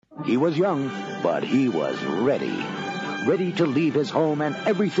He was young, but he was ready. Ready to leave his home and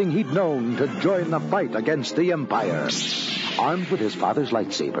everything he'd known to join the fight against the Empire. Armed with his father's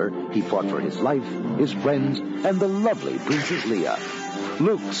lightsaber, he fought for his life, his friends, and the lovely Princess Leia.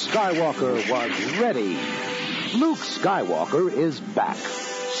 Luke Skywalker was ready. Luke Skywalker is back.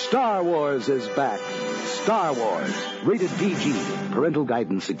 Star Wars is back. Star Wars. Rated PG. Parental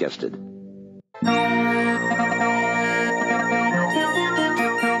guidance suggested.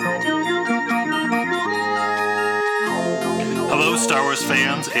 Hello, Star Wars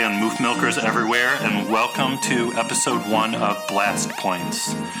fans and moof milkers everywhere, and welcome to episode 1 of Blast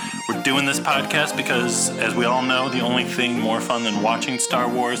Points. We're doing this podcast because, as we all know, the only thing more fun than watching Star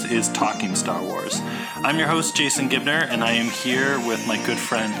Wars is talking Star Wars. I'm your host, Jason Gibner, and I am here with my good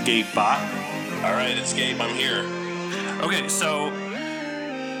friend, Gabe Bott. All right, it's Gabe. I'm here. Okay, so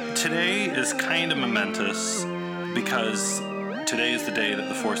today is kind of momentous because today is the day that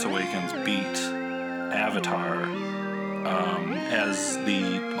The Force Awakens beat Avatar as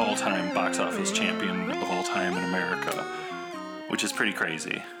the all-time box office champion of all time in America, which is pretty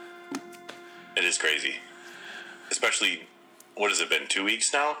crazy. It is crazy. Especially, what has it been, 2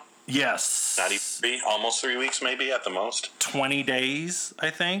 weeks now? Yes. Not even almost 3 weeks maybe at the most? 20 days, I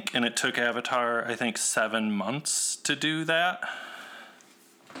think, and it took Avatar, I think, 7 months to do that,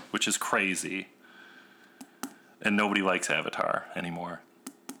 which is crazy. And nobody likes Avatar anymore.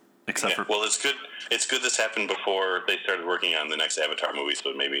 Except for... Well, it's good this happened before they started working on the next Avatar movie,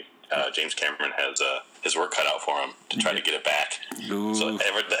 so maybe James Cameron has his work cut out for him to try to get it back. Ooh. So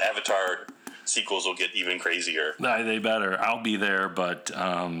the Avatar sequels will get even crazier. They better. I'll be there, but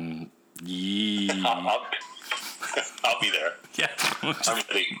I'll be there. Yeah. I'm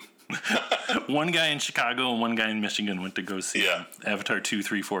ready. One guy in Chicago and one guy in Michigan went to go see Avatar 2,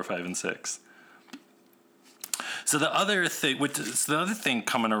 3, 4, 5, and 6. So the other thing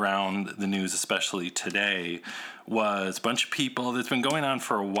coming around the news, especially today, was a bunch of people that's been going on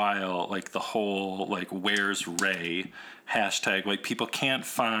for a while, like the whole, like, where's Rey hashtag. Like, people can't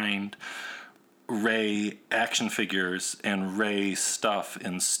find Rey action figures and Rey stuff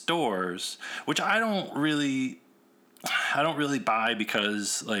in stores, which I don't really buy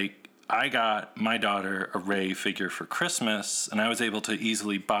because, like, I got my daughter a Rey figure for Christmas, and I was able to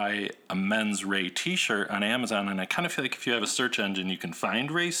easily buy a men's Rey t-shirt on Amazon, and I kind of feel like if you have a search engine, you can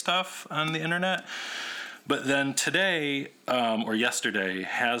find Rey stuff on the internet. But then today, or yesterday,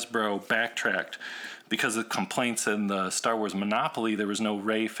 Hasbro backtracked because of complaints in the Star Wars Monopoly. There was no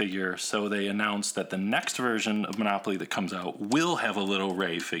Rey figure, so they announced that the next version of Monopoly that comes out will have a little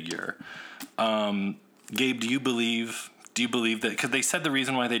Rey figure. Gabe, do you believe that? Because they said the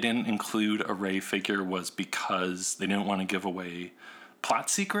reason why they didn't include a Rey figure was because they didn't want to give away plot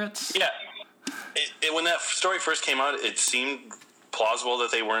secrets? Yeah. When that story first came out, it seemed plausible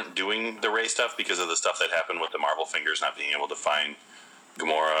that they weren't doing the Rey stuff because of the stuff that happened with the Marvel fingers not being able to find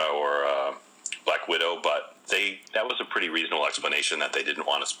Gamora or Black Widow, but that was a pretty reasonable explanation that they didn't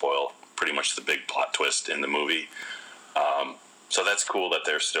want to spoil pretty much the big plot twist in the movie. So that's cool that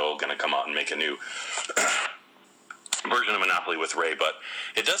they're still going to come out and make a new version of Monopoly with Rey, but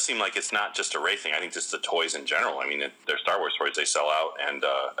it does seem like it's not just a Rey thing. I think just the toys in general. I mean, they're Star Wars toys, they sell out, and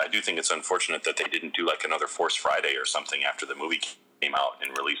I do think it's unfortunate that they didn't do like another Force Friday or something after the movie came out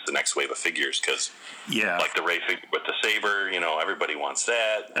and release the next wave of figures, because like the Rey figure with the saber, everybody wants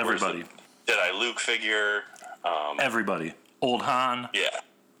that. Everybody. Jedi Luke figure. Everybody. Old Han. Yeah,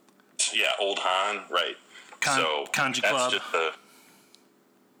 Old Han, right. Kanji Club. Just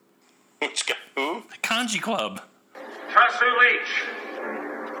which guy? Who? Kanji Club. Tasu Leach,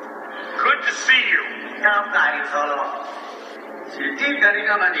 good to see you.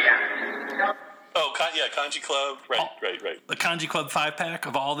 Oh, Kanji Club. Right. The Kanji Club 5-pack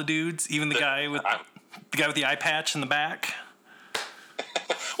of all the dudes, even the guy with the eye patch in the back.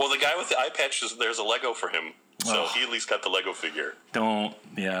 Well, the guy with the eye patch, there's a Lego for him, so he at least got the Lego figure. Don't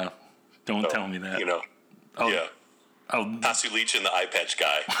tell me that. Tasu Leach and the eye patch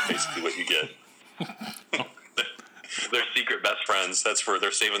guy, basically what you get. They're secret best friends.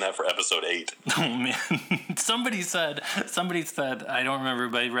 They're saving that for episode 8. Oh man! Somebody said, I don't remember,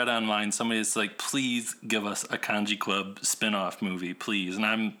 but I read online. Somebody's like, please give us a Kanji Club spin-off movie, please. And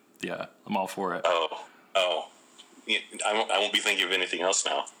I'm all for it. Oh. Yeah, I won't be thinking of anything else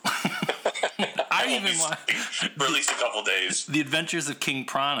now. I even want for at least a couple days. The Adventures of King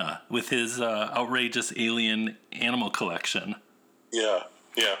Prana with his outrageous alien animal collection. Yeah.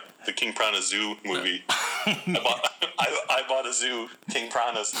 The King Prana Zoo movie. I bought a zoo, King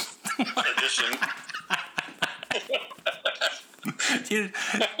Prana's edition.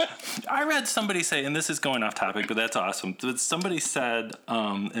 I read somebody say, and this is going off topic, but that's awesome. But somebody said,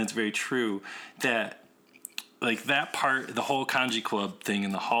 and it's very true, that like that part, the whole kanji club thing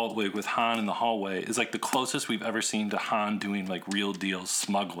in the hallway with Han in the hallway is like the closest we've ever seen to Han doing like real deal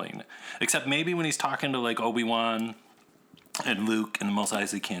smuggling. Except maybe when he's talking to like Obi-Wan and Luke in the Mos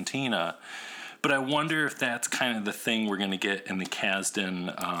Eisley Cantina. But I wonder if that's kind of the thing we're going to get in the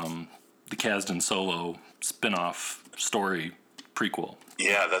Kasdan Solo spin-off story prequel.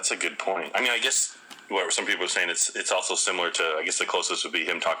 Yeah, that's a good point. I mean, I guess what some people are saying, it's also similar to, I guess the closest would be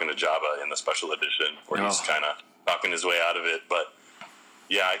him talking to Jabba in the special edition, where he's kind of talking his way out of it. But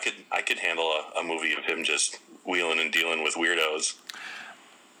yeah, I could handle a movie of him just wheeling and dealing with weirdos.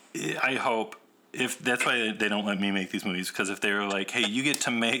 I hope. If that's why they don't let me make these movies, because if they were like, hey, you get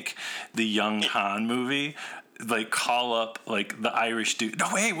to make the young Han movie, like call up like the Irish dude. No,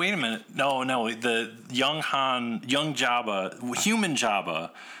 wait a minute. No, the young Han, young Jabba, human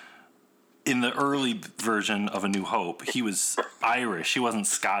Jabba. In the early version of A New Hope, he was Irish. He wasn't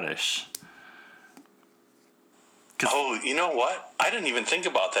Scottish. Oh, you know what? I didn't even think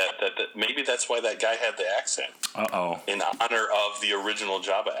about that. That maybe that's why that guy had the accent. In honor of the original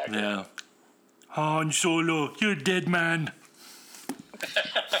Jabba actor. Yeah. Han Solo, you're dead, man.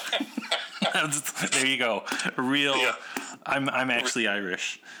 There you go. Real. Yeah. I'm actually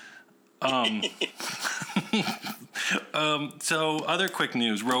Irish. So other quick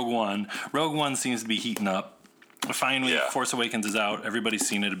news, Rogue One. Rogue One seems to be heating up. Finally, Force Awakens is out. Everybody's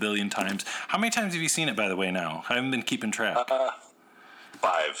seen it a billion times. How many times have you seen it, by the way, now? I haven't been keeping track.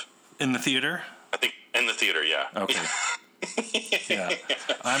 5. In the theater? I think in the theater, yeah. Okay. Yeah.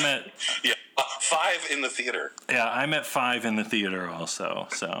 I'm at... Yeah, 5 in the theater. Yeah, I'm at 5 in the theater also,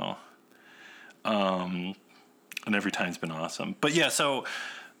 so... and every time's been awesome. But yeah, so...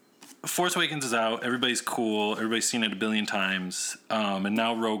 Force Awakens is out. Everybody's cool. Everybody's seen it a billion times. And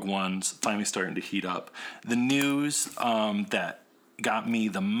now Rogue One's finally starting to heat up. The news that got me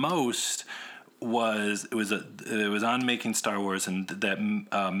the most was it was on Making Star Wars, and that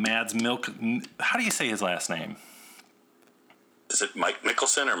Mads Milk. How do you say his last name? Is it Mike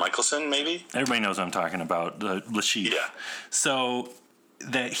Mickelson or Michelson? Maybe everybody knows what I'm talking about. The Lashif. Yeah. So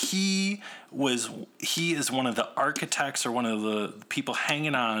that he is one of the architects or one of the people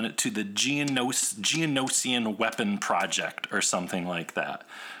hanging on to the Geonosian weapon project or something like that.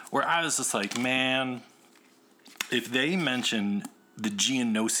 Where I was just like, man, if they mention the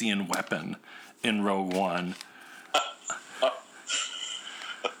Geonosian weapon in Rogue One,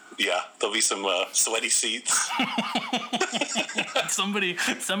 yeah, there'll be some sweaty seats. Somebody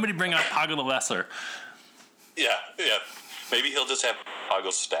bring out Paga the Lesser. Yeah. Maybe he'll just have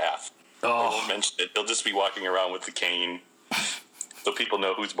Pago's staff. Oh. Won't mention it. He'll just be walking around with the cane, so people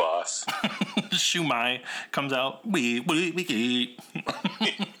know who's boss. Shumai comes out. We.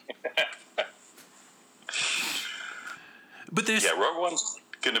 But there's Rogue One's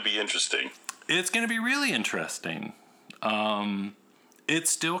going to be interesting. It's going to be really interesting. It's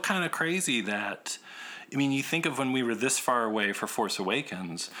still kind of crazy that, I mean, you think of when we were this far away for Force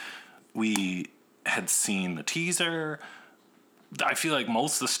Awakens, we had seen the teaser. I feel like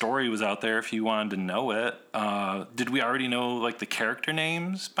most of the story was out there if you wanted to know it. Did we already know like the character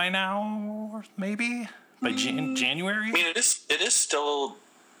names by now? Or maybe by January. I mean, it is still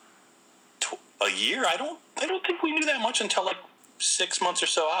a year. I don't think we knew that much until like 6 months or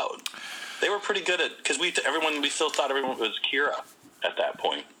so out. They were pretty good at, because we still thought everyone was Kira at that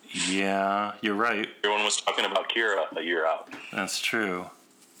point. Yeah, you're right. Everyone was talking about Kira a year out. That's true.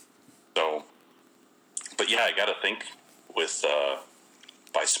 So, but yeah, I got to think with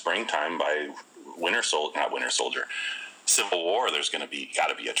by springtime, by Winter Soldier, Civil War, there's got to be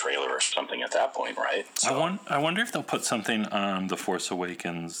a trailer or something at that point, right? So, I wonder if they'll put something on the Force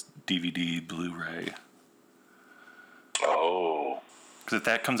Awakens DVD Blu-ray. Oh. Because if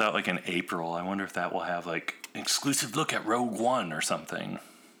that comes out like in April, I wonder if that will have like an exclusive look at Rogue One or something.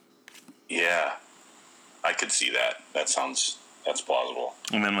 Yeah, I could see that. That's plausible.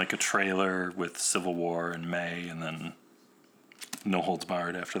 And then like a trailer with Civil War in May, and then No Holds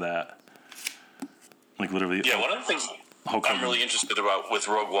Barred after that. Like literally. Yeah, one of the things I'm really interested about with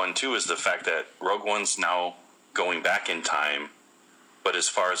Rogue One too is the fact that Rogue One's now going back in time, but as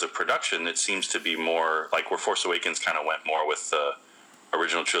far as a production, it seems to be more like where Force Awakens kind of went more with the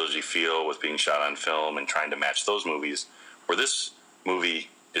original trilogy feel, with being shot on film and trying to match those movies, where this movie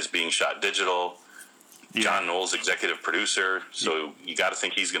is being shot digital. Yeah. John Knowles, executive producer, so you got to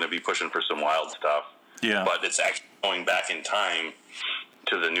think he's going to be pushing for some wild stuff. Yeah, but it's actually going back in time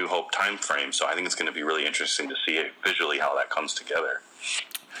to the New Hope time frame, so I think it's going to be really interesting to see it visually how that comes together.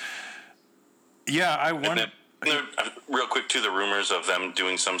 Yeah, I wonder. Real quick, too, the rumors of them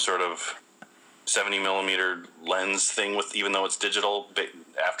doing some sort of 70 millimeter lens thing with, even though it's digital,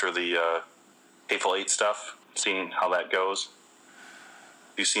 after the Hateful Eight stuff. Seeing how that goes.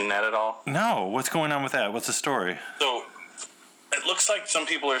 Have you seen that at all? No. What's going on with that? What's the story? So it looks like some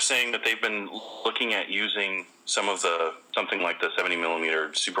people are saying that they've been looking at using something like the 70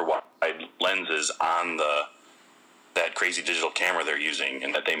 millimeter super wide lenses on that crazy digital camera they're using,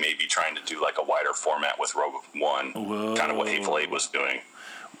 and that they may be trying to do like a wider format with Rogue One. Whoa. Kind of what Hateful Eight was doing.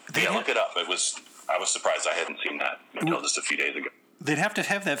 Look it up. I was surprised I hadn't seen that until just a few days ago. They'd have to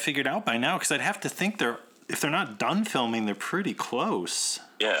have that figured out by now, because I'd have to think if they're not done filming, they're pretty close.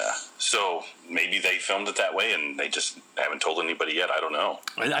 Yeah, so maybe they filmed it that way and they just haven't told anybody yet. I don't know.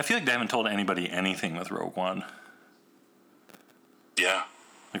 I feel like they haven't told anybody anything with Rogue One. Yeah.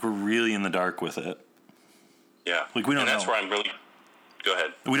 Like, we're really in the dark with it. Yeah. Like, we don't know. And that's where I'm really... Go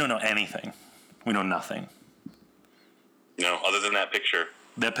ahead. We don't know anything. We know nothing. No, other than that picture.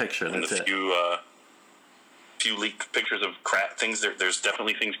 That picture, and that's the few leaked pictures of things. There's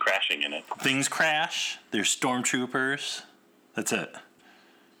definitely things crashing in it. Things crash. There's stormtroopers. That's it.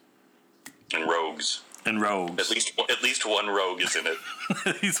 And rogues. And rogues. At least one rogue is in it.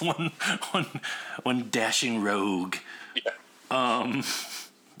 At least one dashing rogue. Yeah.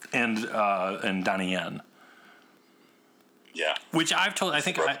 And Donnie Yen. Yeah. Which I've told.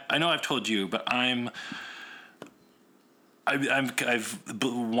 I know I've told you, but I've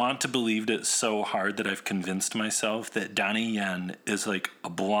want to believed it so hard that I've convinced myself that Donnie Yen is like a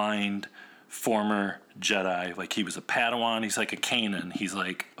blind former Jedi. Like, he was a Padawan. He's like a Kanan. He's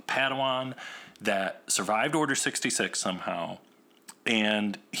like a Padawan that survived Order 66 somehow,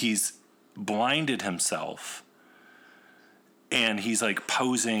 and he's blinded himself, and he's like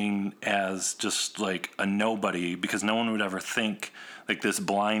posing as just like a nobody, because no one would ever think like this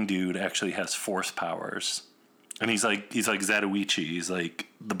blind dude actually has force powers. And he's like Zatoichi. He's like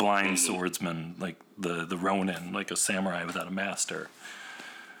the blind swordsman, like the Ronin, like a samurai without a master.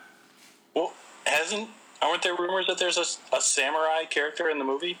 Well, aren't there rumors that there's a samurai character in the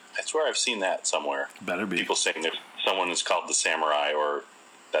movie? I swear I've seen that somewhere. Better be. People saying there's someone who's called the Samurai, or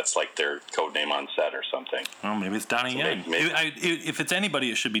that's like their code name on set or something. Oh, maybe it's Donnie Yen. If it's anybody,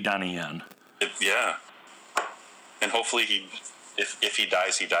 it should be Donnie Yen. Yeah. And hopefully if he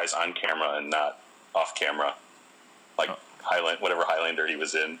dies on camera and not off camera. Like whatever Highlander he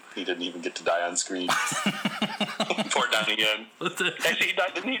was in. He didn't even get to die on screen. Poor Donnie Yen. Actually, he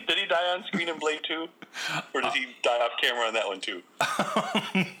died. Did he die on screen in Blade 2? Or did he die off camera on that one too?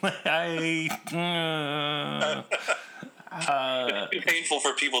 It's too painful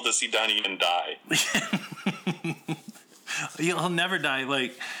for people to see Donnie Yen die. He'll never die.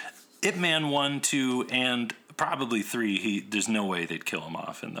 Like, Ip Man 1, 2, and probably 3, there's no way they'd kill him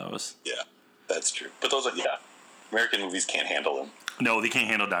off in those. Yeah, that's true. But those are, American movies can't handle him. No, they can't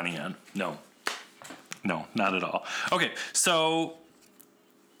handle Donnie Yen. No, not at all. Okay, so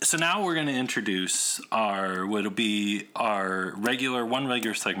now we're going to introduce what'll be our regular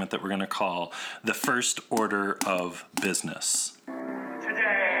segment that we're going to call the First Order of Business.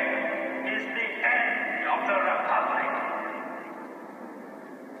 Today is the end of the Republic.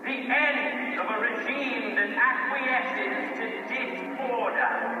 The end of a regime that acquiesces to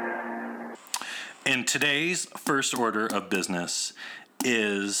disorder. And today's First Order of Business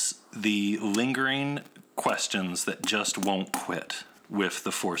is the lingering questions that just won't quit with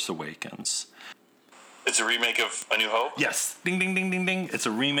The Force Awakens. It's a remake of A New Hope? Yes. Ding, ding, ding, ding, ding. It's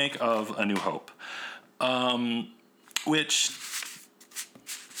a remake of A New Hope. Which,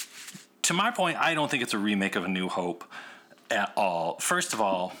 to my point, I don't think it's a remake of A New Hope at all. First of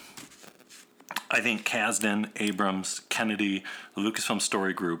all, I think Kasdan, Abrams, Kennedy, the Lucasfilm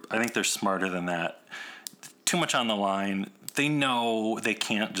Story Group, I think they're smarter than that. Too much on the line. They know they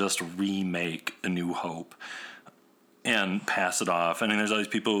can't just remake A New Hope and pass it off. I mean, there's all these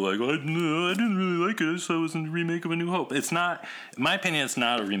people who are like, I didn't really like it, so it was a remake of A New Hope. It's not, in my opinion, it's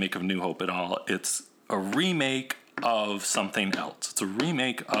not a remake of A New Hope at all. It's a remake of something else. It's a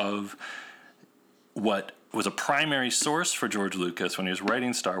remake of what was a primary source for George Lucas when he was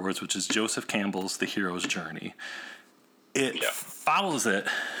writing Star Wars, which is Joseph Campbell's The Hero's Journey. It follows it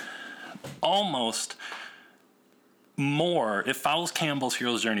almost more. It follows Campbell's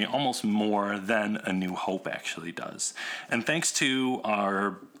Hero's Journey almost more than A New Hope actually does. And thanks to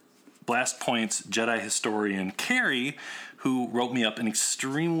our Blast Points Jedi historian, Carrie, who wrote me up an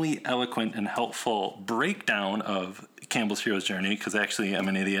extremely eloquent and helpful breakdown of Campbell's Hero's Journey, because actually I'm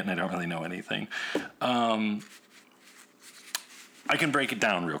an idiot and I don't really know anything. I can break it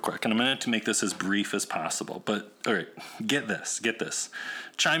down real quick, and I'm going to make this as brief as possible. But, all right, get this.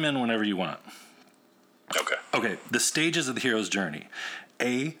 Chime in whenever you want. Okay. Okay, the stages of the hero's journey.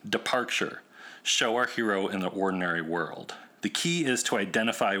 A, departure. Show our hero in the ordinary world. The key is to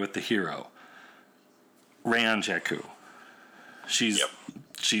identify with the hero. Rei on Jakku. She's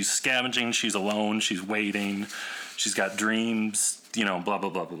scavenging, she's alone, she's waiting, she's got dreams, blah, blah, blah,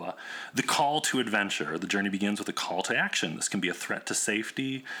 blah, blah. The call to adventure. The journey begins with a call to action. This can be a threat to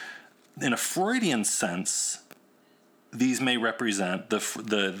safety. In a Freudian sense, these may represent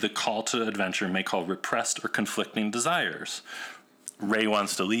the call to adventure may call repressed or conflicting desires. Rei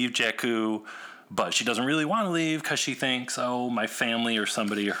wants to leave Jakku, but she doesn't really want to leave because she thinks, oh, my family or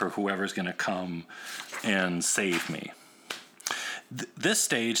somebody or whoever's going to come and save me. This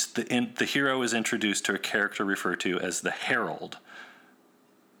stage, the hero is introduced to a character referred to as the Herald.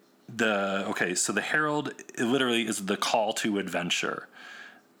 So the Herald literally is the call to adventure.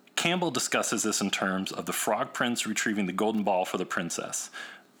 Campbell discusses this in terms of the Frog Prince retrieving the golden ball for the princess.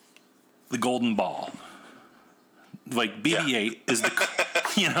 The golden ball. Like BB-8 is the,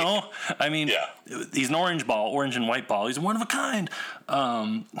 he's an orange and white ball. He's one of a kind.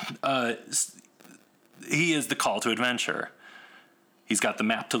 He is the call to adventure. He's got the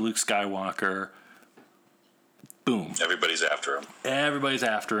map to Luke Skywalker. Boom. Everybody's after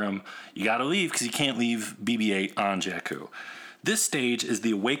him. You got to leave because you can't leave BB-8 on Jakku. This stage is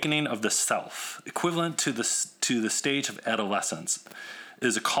the awakening of the self, equivalent to the stage of adolescence. It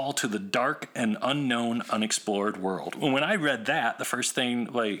is a call to the dark and unknown, unexplored world. When I read that, the first thing,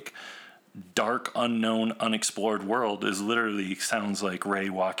 dark, unknown, unexplored world is literally sounds like Rey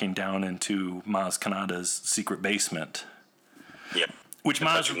walking down into Maz Kanata's secret basement. Yeah. Which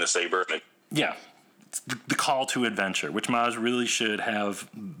Maz, touching the saber. Yeah. It's the call to adventure, which Maz really should have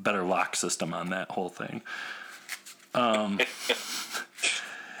better lock system on that whole thing.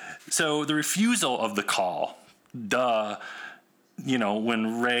 So the refusal of the call, when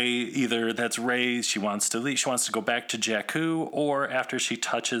Rey, that's Rey, she wants to leave, she wants to go back to Jakku, or after she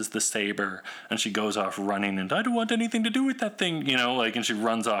touches the saber and she goes off running and I don't want anything to do with that thing, and she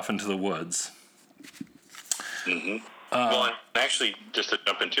runs off into the woods. Mm-hmm. And actually, just to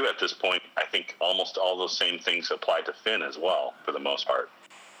jump into at this point, I think almost all those same things apply to Finn as well, for the most part.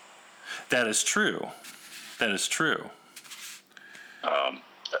 That is true.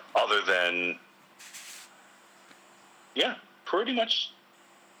 Other than, pretty much.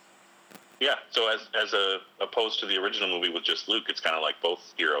 Yeah. So as opposed to the original movie with just Luke, it's kind of like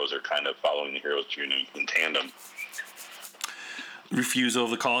both heroes are kind of following the hero's journey in tandem. Refusal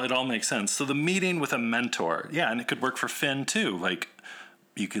of the call, it all makes sense. So the meeting with a mentor, and it could work for Finn too. Like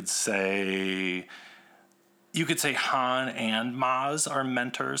you could say Han and Maz are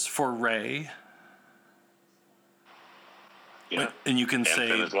mentors for Rey. Yeah. And you can say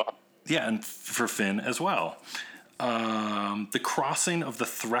Finn as well. Yeah, and for Finn as well. The crossing of the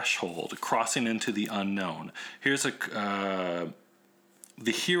threshold, crossing into the unknown. Here's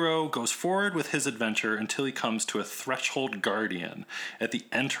the hero goes forward with his adventure until he comes to a threshold guardian at the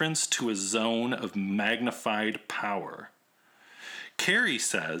entrance to a zone of magnified power. Carrie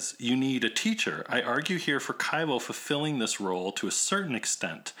says, you need a teacher. I argue here for Kylo fulfilling this role to a certain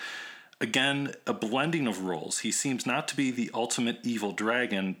extent. Again, a blending of roles. He seems not to be the ultimate evil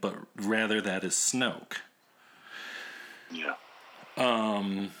dragon, but rather that is Snoke. Yeah.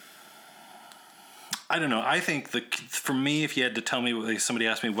 I don't know. I think for me, if you had to tell me, somebody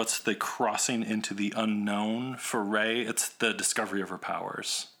asked me what's the crossing into the unknown for Rey, it's the discovery of her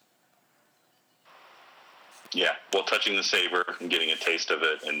powers. Yeah, well, touching the saber and getting a taste of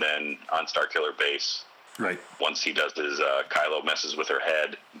it, and then on Starkiller Base, right? Once he does his, Kylo messes with her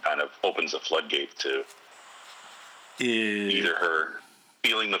head, and kind of opens a floodgate to either her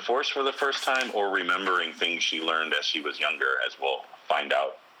feeling the Force for the first time or remembering things she learned as she was younger, as we'll find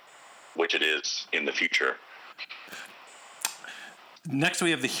out which it is in the future. Next,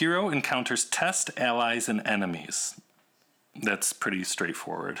 we have the hero encounters test, allies, and enemies. That's pretty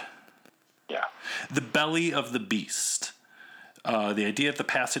straightforward. Yeah. The belly of the beast. The idea that the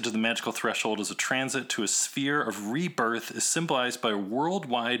passage of the magical threshold is a transit to a sphere of rebirth is symbolized by a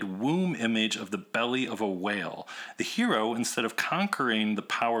worldwide womb image of the belly of a whale. The hero, instead of conquering the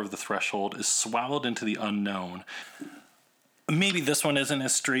power of the threshold, is swallowed into the unknown. Maybe this one isn't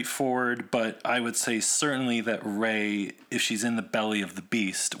as straightforward, but I would say certainly that Rey, if she's in the belly of the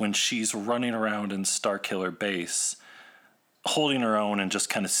beast, when she's running around in Starkiller Base, holding her own and just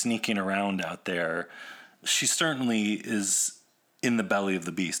kind of sneaking around out there, she certainly is in the belly of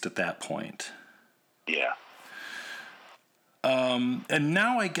the beast at that point. Yeah. And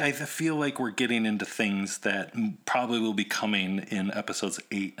now I feel like we're getting into things that probably will be coming in episodes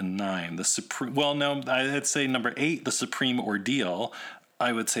 8 and 9. I'd say number 8, the Supreme Ordeal.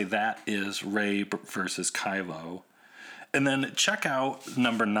 I would say that is Rey versus Kylo. And then check out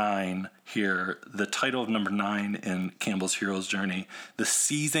number 9 here, the title of number 9 in Campbell's Hero's Journey, The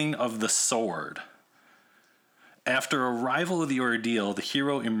Seizing of the Sword. After arrival of the ordeal, the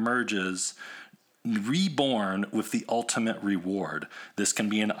hero emerges reborn with the ultimate reward. This can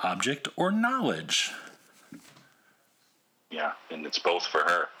be an object or knowledge. Yeah, and it's both for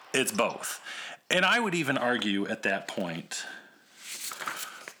her. It's both. And I would even argue at that point,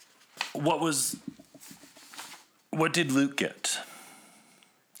 what did Luke get?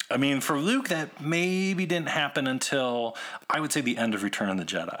 I mean, for Luke, that maybe didn't happen until, I would say, the end of Return of the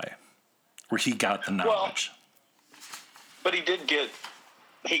Jedi, where he got the knowledge. But he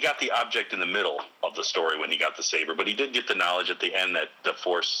got the object in the middle of the story when he got the saber, but he did get the knowledge at the end that the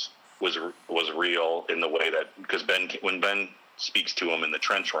Force was real in the way that, because when Ben speaks to him in the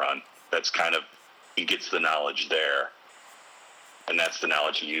trench run, that's kind of, he gets the knowledge there, and that's the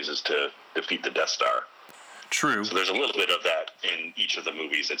knowledge he uses to defeat the Death Star. True. So there's a little bit of that in each of the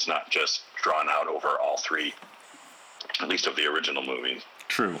movies. It's not just drawn out over all three, at least of the original movies.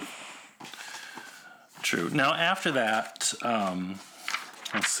 True. Now, after that,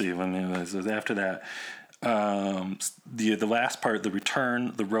 let's see. After that, the last part, the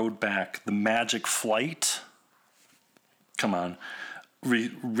return, the road back, the magic flight. Come on.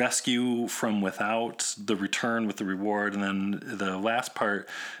 Rescue from without, the return with the reward, and then the last part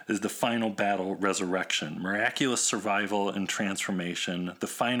is the final battle, resurrection, miraculous survival and transformation, the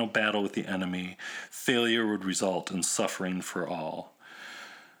final battle with the enemy, failure would result in suffering for all.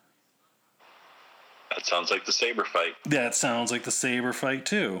 That sounds like the saber fight. That sounds like the saber fight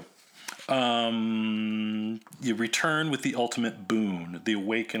too. You return with the ultimate boon, the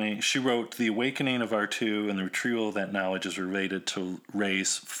awakening. She wrote, the awakening of R2 and the retrieval of that knowledge is related to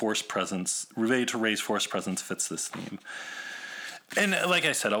Rey's force presence. Related to Rey's force presence fits this theme. And like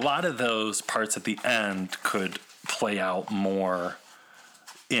I said, a lot of those parts at the end could play out more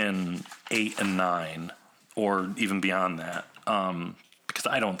in 8 and 9, or even beyond that. Because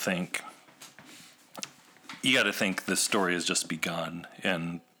I don't think, you got to think this story has just begun.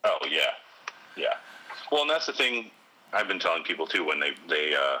 And oh yeah. Well, and that's the thing I've been telling people too when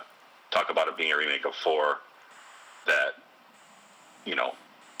they talk about it being a remake of 4. That, you know,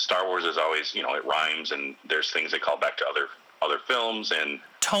 Star Wars is always, you know, it rhymes, and there's things they call back to other films and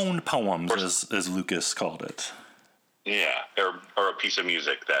toned poems, as Lucas called it. Yeah, or a piece of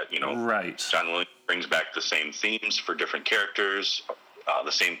music that, you know, right. John Williams brings back the same themes for different characters,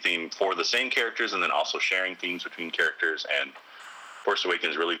 the same theme for the same characters, and then also sharing themes between characters. And Force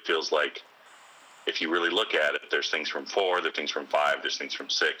Awakens really feels like, if you really look at it, there's things from 4, there's things from 5, there's things from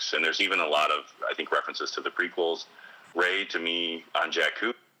 6, and there's even a lot of, I think, references to the prequels. Rey, to me, on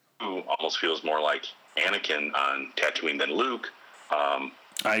Jakku, almost feels more like Anakin on Tatooine than Luke. I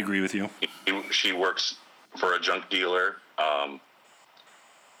agree with you. She works for a junk dealer.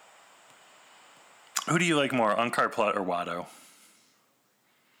 Who do you like more, Unkar Plutt or Watto?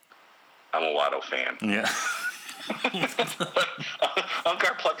 I'm a Watto fan. Yeah.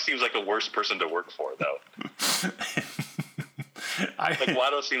 Unkar Plutt seems like a worse person to work for, though. Like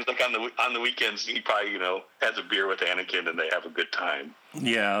Watto seems like on the weekends he probably, you know, has a beer with Anakin and they have a good time.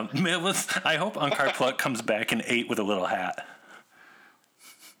 Yeah, I hope Unkar Plutt comes back in 8 with a little hat.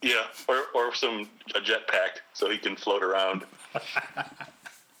 Yeah, or a jetpack so he can float around.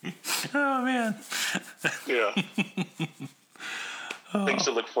 Oh man. Yeah. Things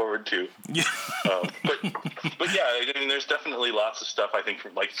to look forward to. Yeah. But yeah, I mean, there's definitely lots of stuff, I think,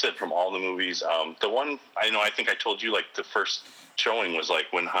 from, like you said, from all the movies. The one, I think I told you, like, the first showing was,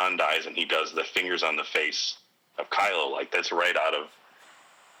 like, when Han dies and he does the fingers on the face of Kylo. Like, that's right out of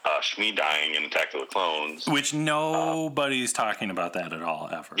Shmi dying in Attack of the Clones. Which nobody's talking about that at all,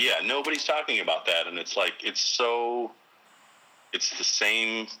 ever. Yeah, nobody's talking about that. And it's like, it's the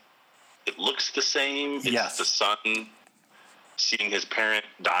same. It looks the same. It's yes. The son seeing his parent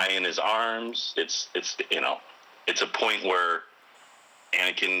die in his arms. It's you know, it's a point where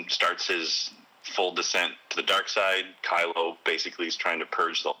Anakin starts his full descent to the dark side. Kylo basically is trying to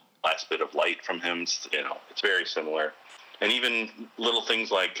purge the last bit of light from him. You know, it's very similar. And even little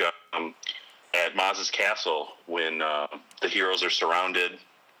things like at Maz's castle when the heroes are surrounded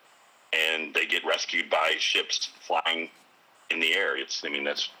and they get rescued by ships flying in the air.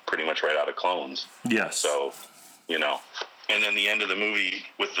 That's pretty much right out of Clones. Yes. So, you know. And then the end of the movie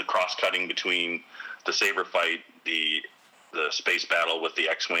with the cross-cutting between the saber fight, the space battle with the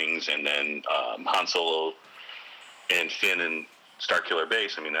X-Wings, and then Han Solo and Finn and Starkiller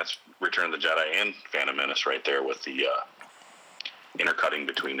Base. I mean, that's Return of the Jedi and Phantom Menace right there with the intercutting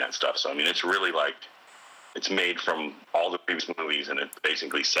between that stuff. So, I mean, it's really like it's made from all the previous movies, and it's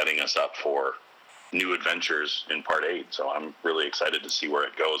basically setting us up for new adventures in Part 8. So I'm really excited to see where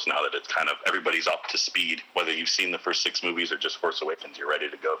it goes now that it's kind of everybody's up to speed. Whether you've seen the first 6 movies or just Force Awakens, you're ready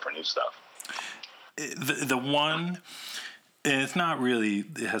to go for new stuff. The one, it's not really,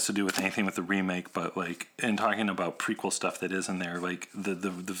 it has to do with anything with the remake, but like in talking about prequel stuff that is in there, like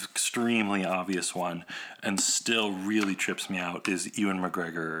the extremely obvious one and still really trips me out is Ewan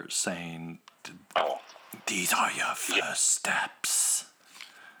McGregor saying, "These are your first steps."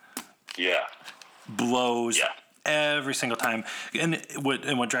 Yeah. Blows every single time. And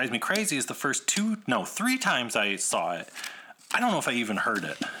what drives me crazy is the first 3 times I saw it, I don't know if I even heard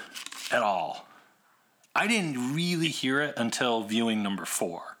it at all. I didn't really hear it until viewing number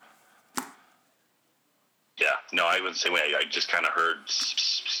 4. Yeah, no, I would say I just kind of heard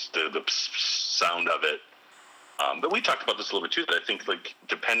the sound of it. But we talked about this a little bit too, that I think, like,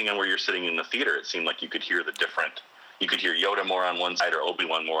 depending on where you're sitting in the theater, it seemed like you could hear you could hear Yoda more on one side or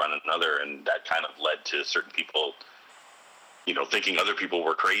Obi-Wan more on another, and that kind of led to certain people, thinking other people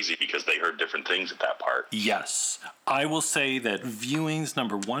were crazy because they heard different things at that part. Yes. I will say that viewings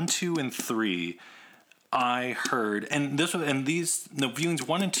number 1, 2, and 3, I heard, viewings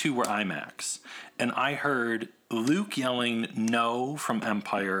 1 and 2 were IMAX, and I heard Luke yelling "no" from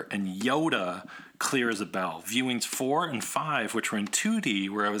Empire and Yoda clear as a bell. Viewings 4 and 5, which were in 2D,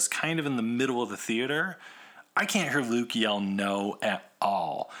 where I was kind of in the middle of the theater, I can't hear Luke yell "no" at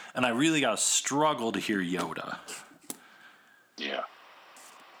all, and I really got to struggle to hear Yoda. Yeah.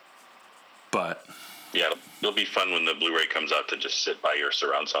 But yeah, it'll be fun when the Blu-ray comes out to just sit by your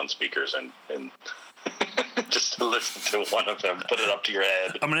surround sound speakers and just listen to one of them, put it up to your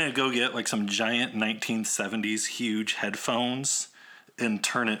head. I'm going to go get like some giant 1970s huge headphones and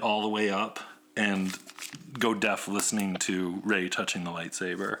turn it all the way up and go deaf listening to Rey touching the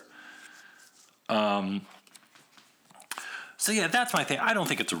lightsaber. So yeah, that's my thing. I don't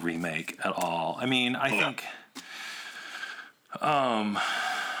think it's a remake at all. I mean, I think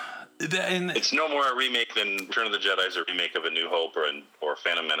it's no more a remake than Return of the Jedi is a remake of A New Hope, or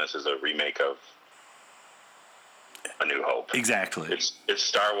Phantom Menace is a remake of A New Hope. Exactly. It's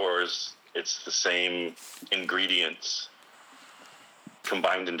Star Wars. It's the same ingredients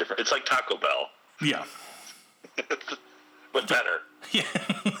combined in different. It's like Taco Bell. Yeah. But better. Yeah.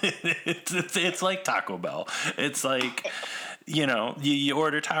 it's like Taco Bell. It's like, you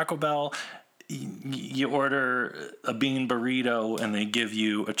order Taco Bell, you order a bean burrito, and they give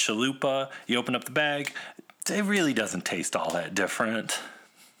you a chalupa. You open up the bag. It really doesn't taste all that different.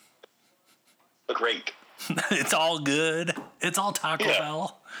 Great. It's all good. It's all Taco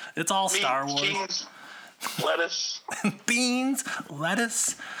Bell. It's all Star Wars. Beans, lettuce. Beans,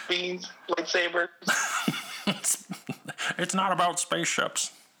 lettuce. Beans, lightsaber. It's not about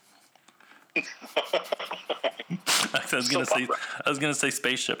spaceships. I was gonna say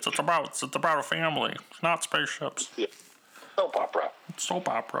spaceships. It's about a family. It's not spaceships. Yeah. Soap opera. It's soap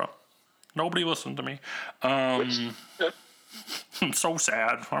opera. Nobody listened to me. I'm so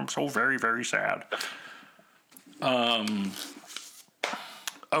sad. I'm so very, very sad.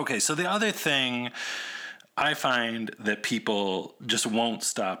 Okay, so the other thing I find that people just won't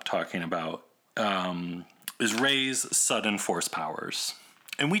stop talking about is Rey's sudden force powers.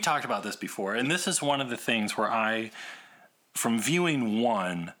 And we talked about this before, and this is one of the things where I, from viewing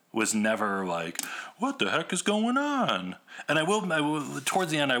 1, was never like, what the heck is going on? And I will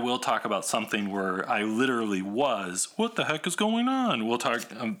towards the end, I will talk about something where I literally was, what the heck is going on? We'll talk,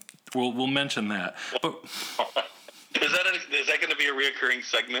 we'll mention that. But is that going to be a reoccurring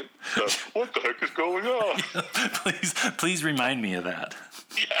segment? What the heck is going on? Please remind me of that.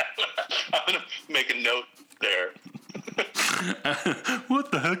 Yeah, I'm going to make a note there.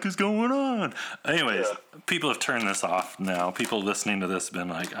 What the heck is going on? Anyways, people have turned this off now. People listening to this have been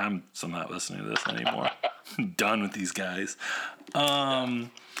like, I'm not listening to this anymore. I'm done with these guys.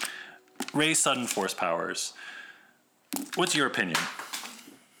 Rey's sudden force powers. What's your opinion?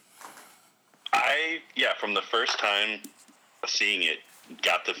 From the first time seeing it,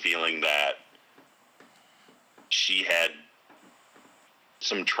 got the feeling that she had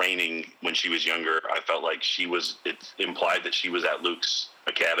some training when she was younger. I felt like it's implied that she was at Luke's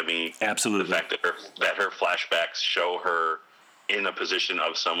academy. Absolutely. The fact that her flashbacks show her in a position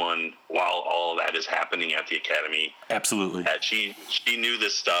of someone while all that is happening at the academy. Absolutely. That she knew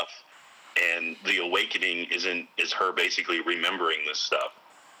this stuff, and the awakening is her basically remembering this stuff.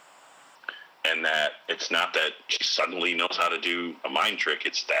 And that it's not that she suddenly knows how to do a mind trick,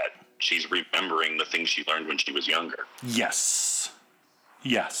 it's that she's remembering the things she learned when she was younger. Yes.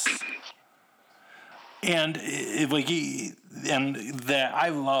 And that I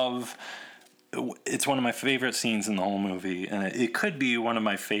love it's one of my favorite scenes in the whole movie, and it could be one of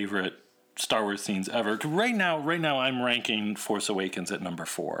my favorite Star Wars scenes ever. Right now, I'm ranking Force Awakens at number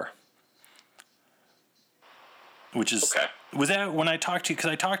 4, which is okay. Was that when I talked to you?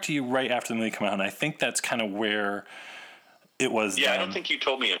 Because I talked to you right after the movie came out, and I think that's kind of where it was. Yeah, I don't think you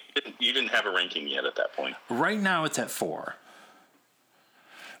told me you didn't have a ranking yet at that point. Right now, it's at 4.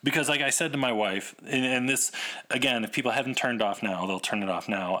 Because, like I said to my wife, and this, again, if people haven't turned off now, they'll turn it off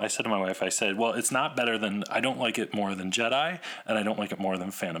now. I said to my wife, I said, well, it's not better than, I don't like it more than Jedi, and I don't like it more than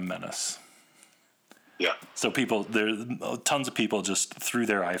Phantom Menace. Yeah. So tons of people just threw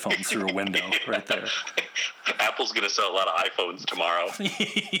their iPhones through a window right there. Apple's going to sell a lot of iPhones tomorrow.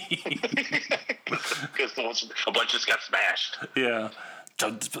 Because a bunch just got smashed. Yeah.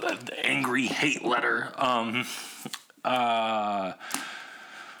 Angry hate letter.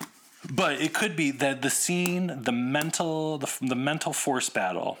 But it could be that the scene, the mental force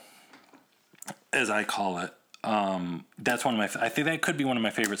battle, as I call it, that's one of my. I think that could be one of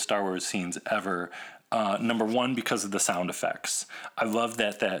my favorite Star Wars scenes ever. Number one, because of the sound effects. I love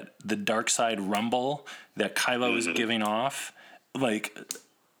that the dark side rumble that Kylo is giving off, like,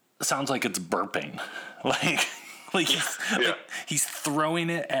 sounds like it's burping, like he's throwing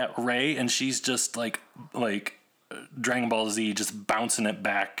it at Rey, and she's just like Dragon Ball Z, just bouncing it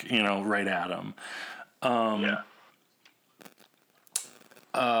back, right at him. Well,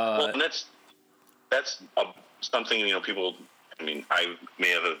 and that's something, people. I mean, I may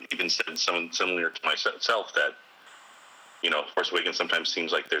have even said something similar to myself that, Force Awakens sometimes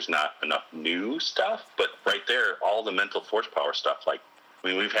seems like there's not enough new stuff, but right there, all the mental force power stuff,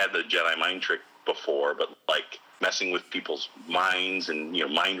 we've had the Jedi mind trick before, but messing with people's minds and,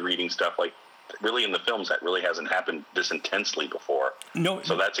 mind reading stuff, really in the films that really hasn't happened this intensely before. No,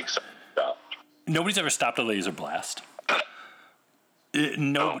 so that's exciting stuff. Nobody's ever stopped a laser blast.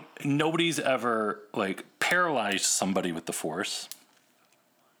 Nobody's ever paralyzed somebody with the Force.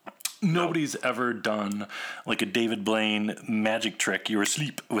 Nobody's ever done a David Blaine magic trick. You're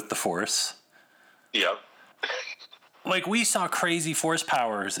asleep with the Force. Yep. We saw crazy Force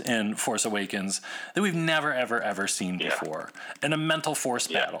powers in Force Awakens that we've never ever ever seen before, in a mental Force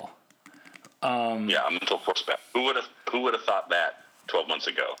battle. A mental Force battle. Who would have thought that 12 months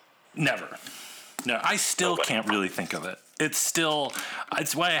ago? Never. No, I still can't really think of it. It's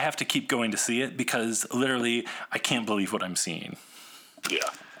why I have to keep going to see it, because literally I can't believe what I'm seeing. Yeah.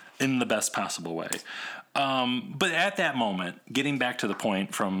 In the best possible way. But at that moment, getting back to the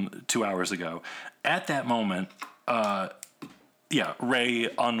point from 2 hours ago, at that moment, Rey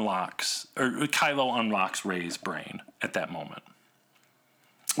unlocks, or Kylo unlocks Rey's brain at that moment.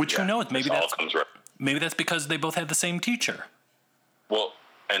 Which, who knows, maybe that's because they both had the same teacher. Well,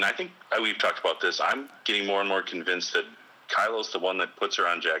 and I think we've talked about this. I'm getting more and more convinced that Kylo's the one that puts her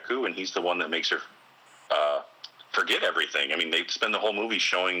on Jakku, and he's the one that makes her forget everything. I mean, they spend the whole movie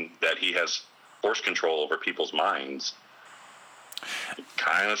showing that he has force control over people's minds. It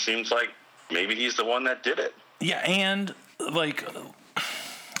kind of seems like maybe he's the one that did it. Yeah, and, let's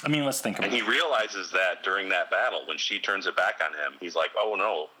think about it. And he realizes that during that battle, when she turns it back on him, he's like, oh,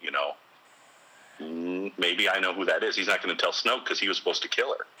 no, maybe I know who that is. He's not going to tell Snoke because he was supposed to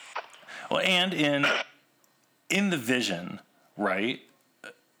kill her. Well, and in the vision, right,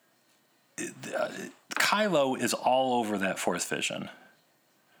 Kylo is all over that Force vision.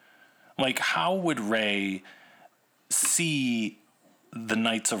 How would Rey see the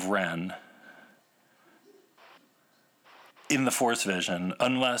Knights of Ren in the Force vision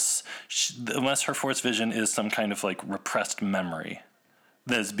unless her Force vision is some kind of repressed memory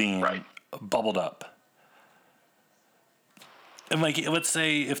that is being bubbled up? And let's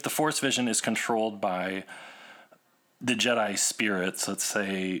say if the Force vision is controlled by the Jedi spirits, let's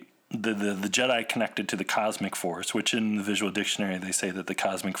say the Jedi connected to the cosmic force, which in the visual dictionary they say that the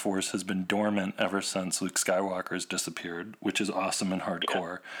cosmic force has been dormant ever since Luke Skywalker's disappeared, which is awesome and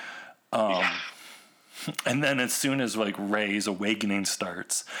hardcore. And then as soon as Rey's awakening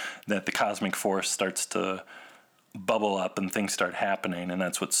starts, that the cosmic force starts to bubble up and things start happening, and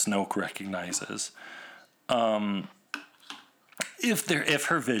that's what Snoke recognizes. If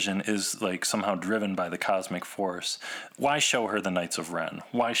her vision is somehow driven by the cosmic force, why show her the Knights of Ren?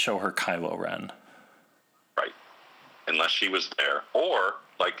 Why show her Kylo Ren? Right. Unless she was there. Or,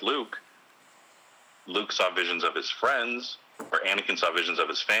 like Luke saw visions of his friends, or Anakin saw visions of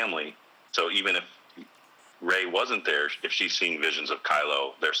his family. So even if Rey wasn't there, if she's seeing visions of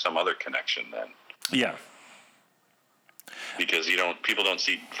Kylo, there's some other connection then. Yeah. Because people don't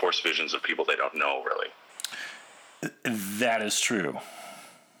see Force visions of people they don't know, really. That is true.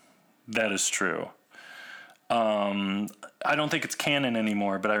 That is true. I don't think it's canon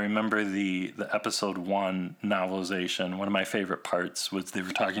anymore, but I remember the episode 1 novelization. One of my favorite parts was they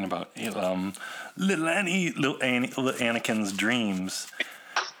were talking about little Anakin's dreams.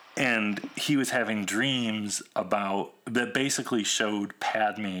 And he was having dreams about that basically showed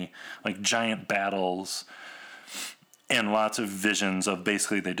Padme like giant battles and lots of visions of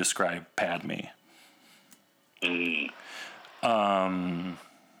basically they describe Padme.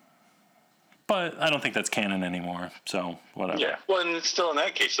 But I don't think that's canon anymore, so whatever. Yeah, well, and it's still in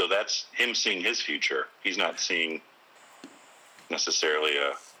that case, though, that's him seeing his future. He's not seeing necessarily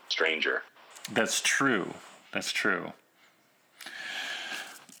a stranger. That's true. That's true.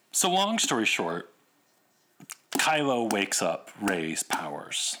 So long story short, Kylo wakes up Rey's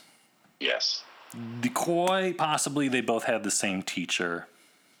powers. Yes. Quite possibly they both had the same teacher.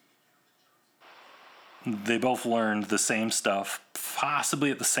 They both learned the same stuff, possibly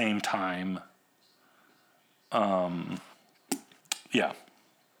at the same time. Yeah.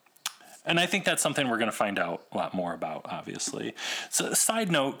 And I think that's something we're going to find out a lot more about, obviously. So a side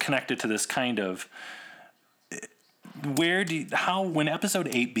note connected to this kind of, when episode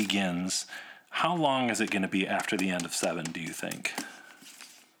 8 begins, how long is it going to be after the end of 7, do you think?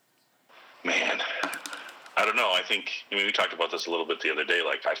 Man, I don't know. I mean, we talked about this a little bit the other day.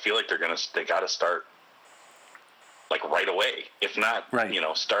 Like, I feel like they got to start like right away. If not, right.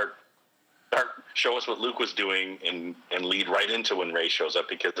 Start, show us what Luke was doing and lead right into when Rey shows up,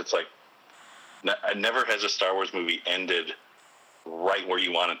 because it's like, never has a Star Wars movie ended right where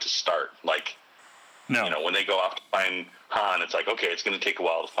you want it to start. Like, no. When they go off to find Han, it's like, okay, it's going to take a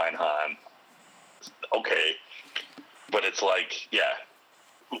while to find Han. Okay. But it's like, yeah,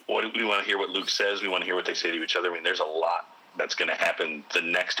 we want to hear what Luke says. We want to hear what they say to each other. I mean, there's a lot that's going to happen the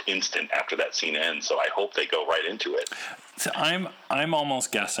next instant after that scene ends. So I hope they go right into it. So I'm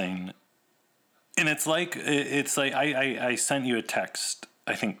almost guessing, and it's like I sent you a text.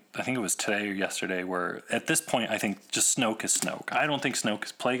 I think it was today or yesterday, where at this point I think just Snoke is Snoke. I don't think Snoke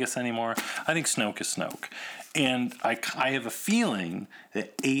is Plagueis anymore. I think Snoke is Snoke. And I have a feeling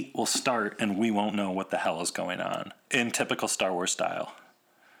that 8 will start and we won't know what the hell is going on in typical Star Wars style.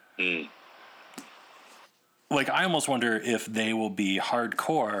 Like, I almost wonder if they will be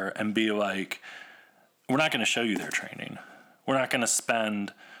hardcore and be like, we're not going to show you their training. We're not going to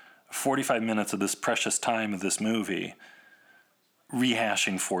spend 45 minutes of this precious time of this movie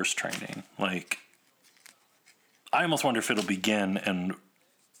rehashing Force training. Like, I almost wonder if it'll begin, and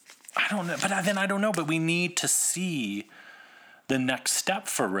I don't know, but then I don't know, but we need to see the next step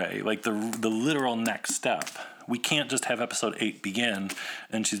for Rey, like the literal next step. We can't just have episode 8 begin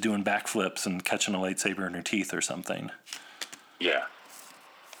and she's doing backflips and catching a lightsaber in her teeth or something. Yeah.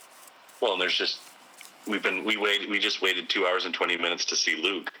 Well, and there's just, we just waited 2 hours and 20 minutes to see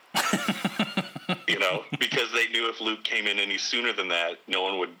Luke. Because they knew if Luke came in any sooner than that,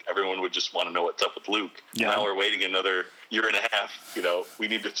 everyone would just want to know what's up with Luke. Yeah. Now we're waiting another year and a half. We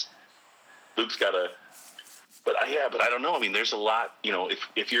need to. Luke's got to. But I don't know. I mean, there's a lot.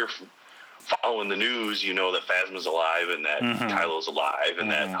 If you're following the news, you know that Phasma's alive and that Kylo's alive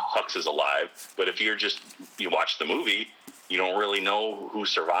and that Hux is alive. But if you watch the movie, you don't really know who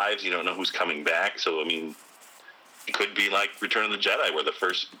survives. You don't know who's coming back. So I mean, it could be like Return of the Jedi, where the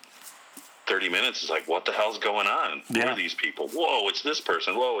first 30 minutes is like, what the hell's going on? Yeah. Who are these people? Whoa, it's this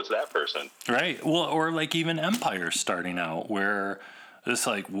person. Whoa, it's that person. Right. Well, or like even Empire starting out, where it's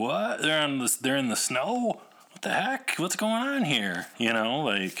like, what? They're in the snow? What the heck? What's going on here?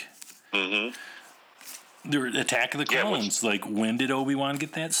 Like, the Attack of the Clones. Like, when did Obi-Wan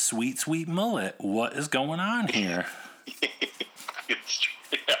get that sweet, sweet mullet? What is going on here? It's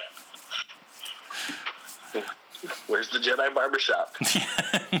true. Yeah. Where's the Jedi barbershop?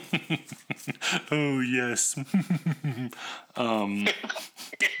 Oh, yes.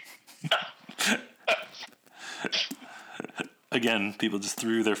 Again, people just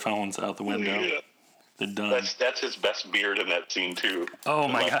threw their phones out the window. Yeah. They're done. That's his best beard in that scene, too. Oh,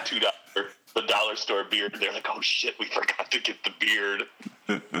 my God. $2, the dollar store beard. They're like, oh, shit, we forgot to get the beard.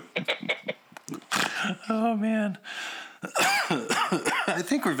 Oh, man. I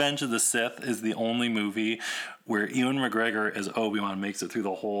think Revenge of the Sith is the only movie where Ewan McGregor as Obi-Wan makes it through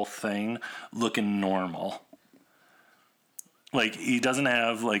the whole thing looking normal. Like, he doesn't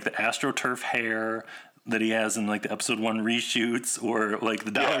have, like, the AstroTurf hair that he has in, like, the episode 1 reshoots, or, like,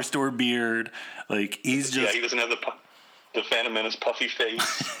 the dollar store beard. Like, he's just... Yeah, he doesn't have the Phantom Menace puffy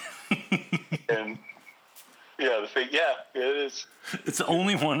face. And, yeah, the face... Yeah, it is. It's the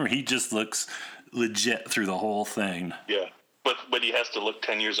only one where he just looks legit through the whole thing. Yeah. But he has to look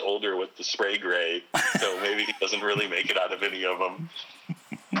 10 years older with the spray gray, so maybe he doesn't really make it out of any of them.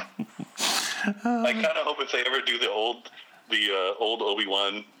 I kind of hope if they ever do the old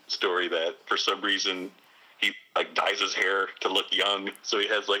Obi-Wan story that for some reason he like dyes his hair to look young, so he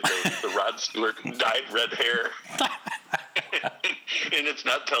has like the Rod Stewart dyed red hair. And it's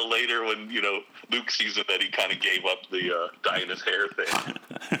not till later when Luke sees it that he kind of gave up the dyeing his hair thing.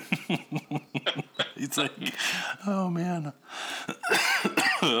 It's like, oh man.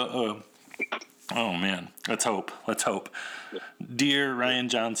 Oh man. Let's hope. Dear Rian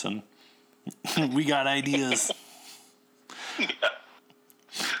Johnson, we got ideas. Yeah.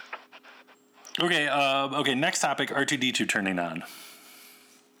 Okay, next topic, R2-D2 turning on.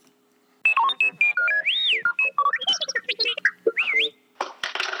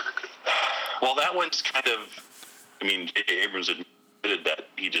 Well, that one's kind of, J.J. Abrams admitted that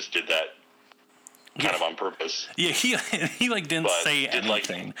he just did that kind of on purpose. Yeah, he didn't say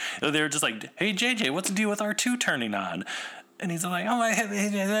anything. They were just like, hey, JJ, what's the deal with R2 turning on? And he's like, oh,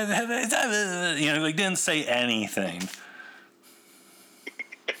 didn't say anything.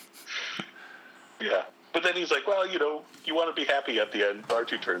 Yeah. But then he's like, well, you want to be happy at the end,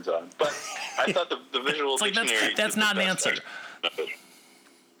 R2 turns on. But I thought the visual dictionary... That's not an answer.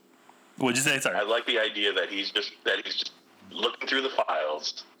 What'd you say? Sorry. I like the idea that he's just looking through the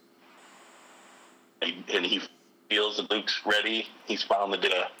files, and he feels that Luke's ready. He's found the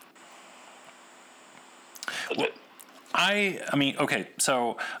data. Okay,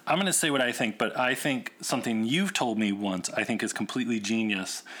 so I'm going to say what I think, but I think something you've told me once I think is completely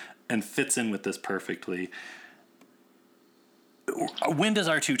genius and fits in with this perfectly. When does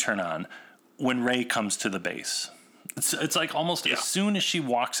R2 turn on? When Rey comes to the base. It's like almost as soon as she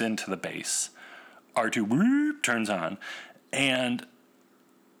walks into the base, R2 turns on, and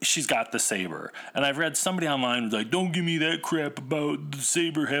she's got the saber. And I've read somebody online was like, don't give me that crap about the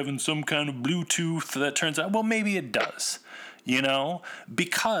saber having some kind of Bluetooth that turns on. Well, maybe it does,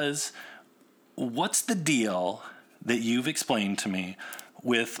 because what's the deal that you've explained to me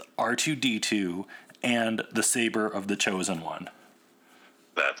with R2-D2 and the saber of the Chosen One?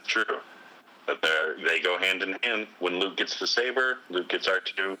 That's true. But they go hand in hand. When Luke gets the saber, Luke gets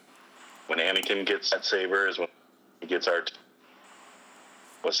R2. When Anakin gets that saber is when he gets R2.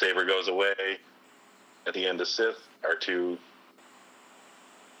 When saber goes away at the end of Sith, R2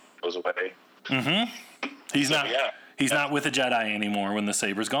 goes away. Mm-hmm. He's not with the Jedi anymore when the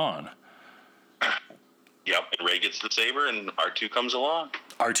saber's gone. Yep, and Rey gets the saber and R2 comes along.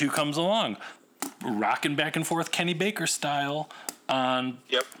 Rocking back and forth Kenny Baker style on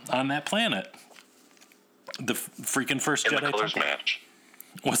that planet. The freaking first and Jedi the colors temple. match.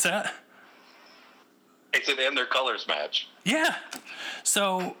 What's that? I said, and their colors match. Yeah.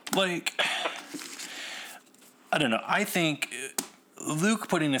 So, I don't know. I think Luke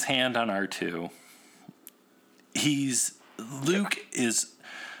putting his hand on R2, Luke is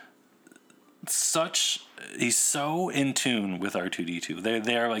he's so in tune with R2-D2.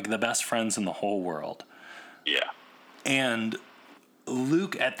 They're like the best friends in the whole world. Yeah. And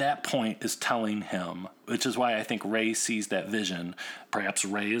Luke at that point is telling him, which is why I think Rey sees that vision. Perhaps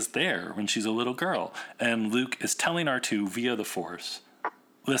Rey is there when she's a little girl. And Luke is telling R2 via the Force,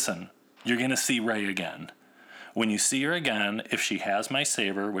 listen, you're going to see Rey again. When you see her again, if she has my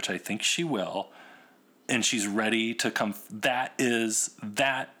saber, which I think she will, and she's ready to come, that's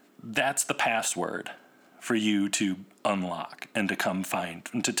the password for you to unlock and to come find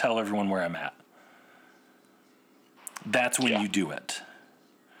and to tell everyone where I'm at. That's when you do it.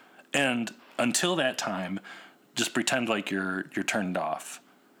 And until that time, just pretend like you're turned off.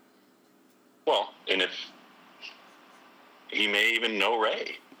 Well, and if he may even know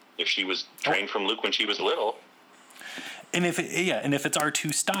Rey, if she was trained from Luke when she was little. And if it's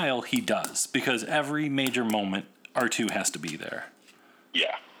R2 style, he does, because every major moment R2 has to be there.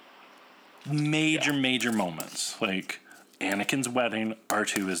 Yeah. Major moments, like Anakin's wedding,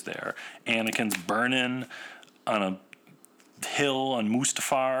 R2 is there. Anakin's burning on a hill on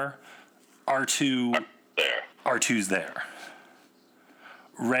Mustafar, R2's there.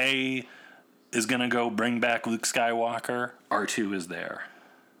 Rey is gonna go bring back Luke Skywalker, R2 is there.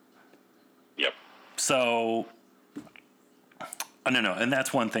 Yep. So I don't know, and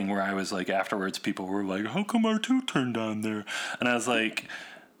that's one thing where I was like, afterwards people were like, how come R2 turned on there? And I was like,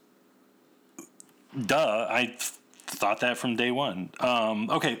 duh, I thought that from day one.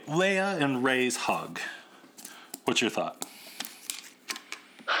 Okay, Leia and Rey's hug. What's your thought?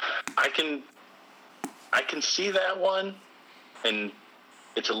 I can see that one, and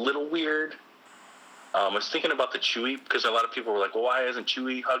it's a little weird. I was thinking about the Chewie, because a lot of people were like, well, why isn't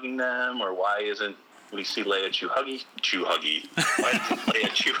Chewie hugging them, or why isn't we see Leia chew huggy? Why doesn't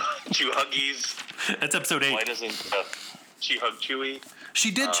Leia chew huggies? That's episode 8. Why doesn't she hugged Chewie.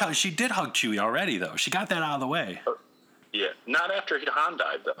 She did hug Chewie already, though. She got that out of the way. Yeah, not after Han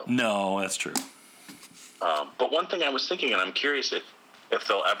died, though. No, that's true. But one thing I was thinking, and I'm curious if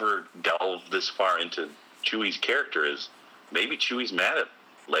they'll ever delve this far into Chewie's character, is maybe Chewie's mad at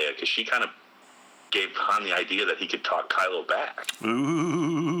Leia because she kind of gave Han the idea that he could talk Kylo back.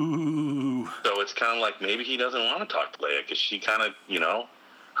 Ooh. So it's kind of like maybe he doesn't want to talk to Leia because she kind of,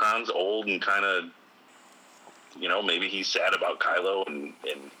 Han's old and kind of, maybe he's sad about Kylo and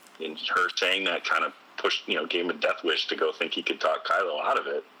her saying that kind of pushed, gave him a death wish to go think he could talk Kylo out of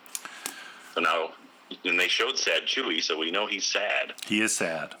it. So now, and they showed sad Chewie, so we know he's sad. He is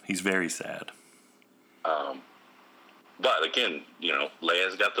sad. He's very sad. But again,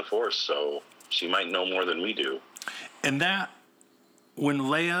 Leia's got the Force, so she might know more than we do. And that, when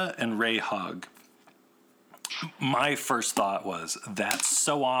Leia and Rey hug, my first thought was, that's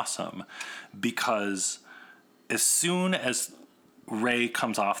so awesome, because as soon as Rey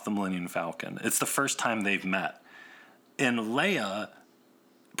comes off the Millennium Falcon, it's the first time they've met. And Leia,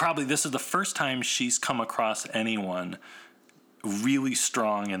 probably this is the first time she's come across anyone really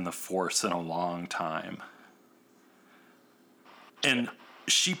strong in the Force in a long time. And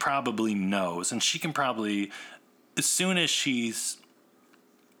she probably knows, and she can probably, as soon as she's,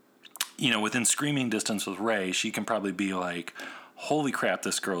 within screaming distance with Rey, she can probably be like, holy crap,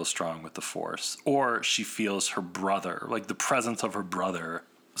 this girl is strong with the Force. Or she feels her brother, like the presence of her brother,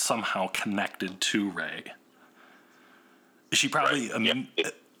 somehow connected to Rey. She probably,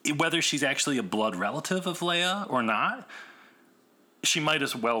 whether she's actually a blood relative of Leia or not, she might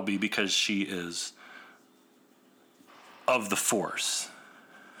as well be, because she is of the Force.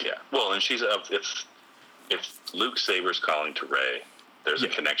 Yeah. Well, and she's if Luke Saber's calling to Rey, there's a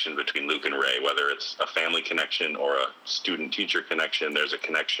connection between Luke and Rey, whether it's a family connection or a student-teacher connection. There's a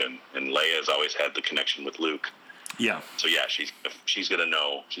connection, and Leia's always had the connection with Luke. Yeah. So yeah, she's gonna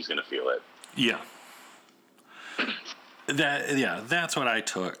know. She's gonna feel it. Yeah. That's what I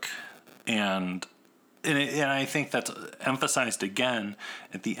took, and I think that's emphasized again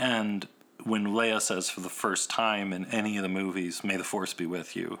at the end when Leia says for the first time in any of the movies, "May the Force be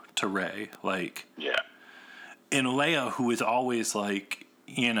with you," to Rey. Like, yeah. And Leia, who is always like,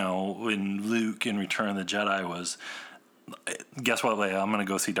 when Luke in Return of the Jedi was, guess what, Leia, I'm going to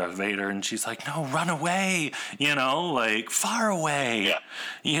go see Darth Vader. And she's like, no, run away, like far away.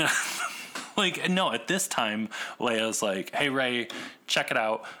 Yeah. Like, no, at this time, Leia's like, hey, Rey, check it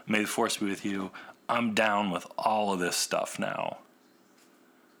out. May the Force be with you. I'm down with all of this stuff now.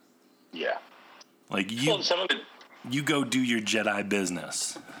 Yeah. Like, you go do your Jedi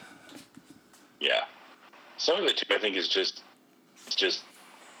business. Yeah. Some of it, too, I think, is just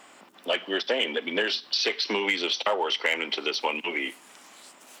like we were saying. I mean, there's 6 movies of Star Wars crammed into this one movie.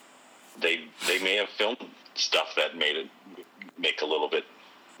 They may have filmed stuff that made it make a little bit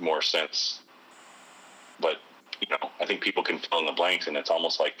more sense. But, I think people can fill in the blanks, and it's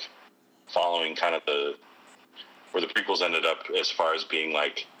almost like following kind of where the prequels ended up as far as being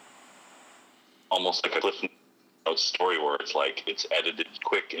like almost like a Cliff Notes story where it's like it's edited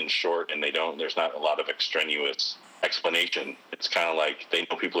quick and short, and there's not a lot of extraneous explanation. It's kind of like they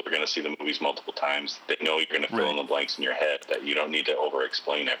know people are going to see the movies multiple times. They know you're going to fill in the blanks in your head, that you don't need to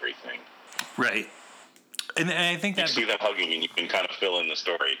over-explain everything. Right. And I think that you see them hugging, and you can kind of fill in the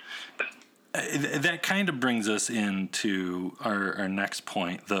story. That kind of brings us into our next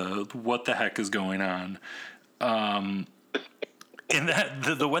point, the what the heck is going on. And that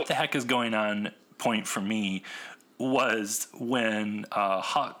the what the heck is going on point for me was when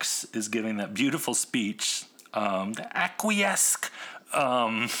Hux is giving that beautiful speech, the acquiesce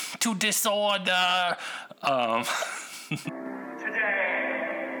to disorder. Today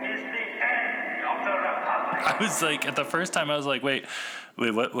is the end of the Republic. I was like, at the first time, I was like, wait,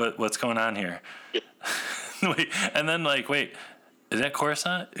 what's going on here? Wait, and then like, wait, is that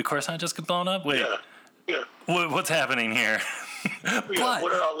Coruscant? Did Coruscant just get blown up? Wait, yeah. What's happening here?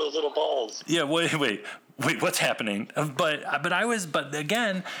 What are all those little balls? Yeah, wait, what's happening? But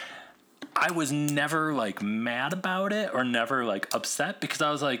again, I was never like mad about it or never like upset, because I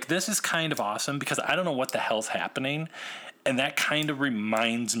was like, this is kind of awesome, because I don't know what the hell's happening. And that kind of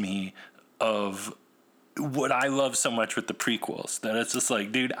reminds me of what I love so much with the prequels, that it's just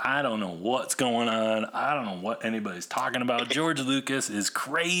like, dude, I don't know what's going on. I don't know what anybody's talking about. George Lucas is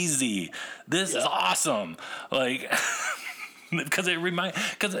crazy. This is awesome. Like, because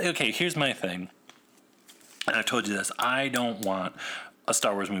okay, here's my thing. And I've told you this. I don't want a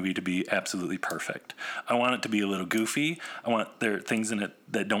Star Wars movie to be absolutely perfect. I want it to be a little goofy. I want there are things in it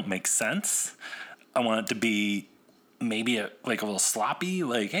that don't make sense. I want it to be maybe a little sloppy.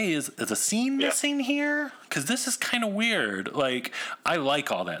 Like, hey, is a scene missing here? Because this is kind of weird. Like, I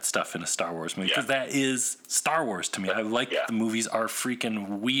like all that stuff in a Star Wars movie because that is Star Wars to me. I like the movies are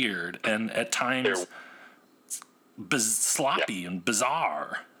freaking weird and at times sloppy and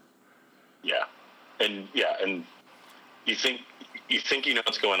bizarre. Yeah, and you think you know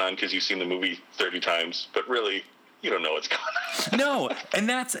what's going on because you've seen the movie 30 times, but really you don't know what's going on. No, and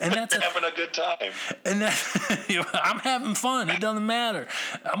that's having a good time. And that I'm having fun. It doesn't matter.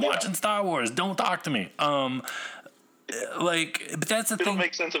 I'm watching Star Wars. Don't talk to me. But that's the thing. It'll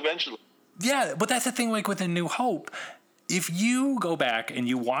make sense eventually. Yeah, but that's the thing. Like with A New Hope, if you go back and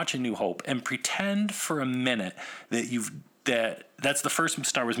you watch A New Hope and pretend for a minute that that's the first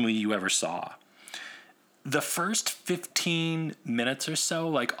Star Wars movie you ever saw. The first 15 minutes or so,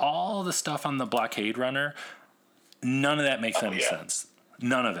 like all the stuff on the blockade runner, none of that makes any sense.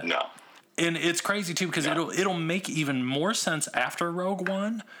 None of it. No. And it's crazy too because it'll make even more sense after Rogue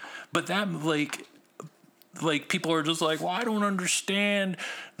One, but that like people are just like, well, I don't understand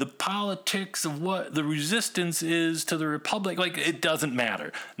the politics of what the resistance is to the Republic. Like, it doesn't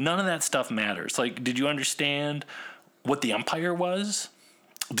matter. None of that stuff matters. Like, did you understand what the Empire was?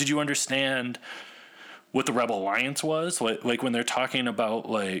 Did you understand what the Rebel Alliance was? Like when they're talking about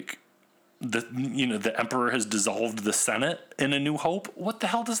like the Emperor has dissolved the Senate in A New Hope. What the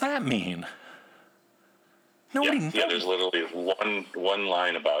hell does that mean? Nobody knows. Yeah, there's literally one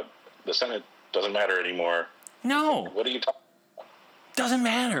line about the Senate doesn't matter anymore. No. What are you talking about? Doesn't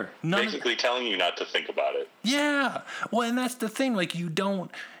matter. Basically telling you not to think about it. Yeah. Well, and that's the thing. Like, you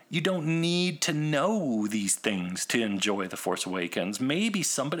don't need to know these things to enjoy The Force Awakens. Maybe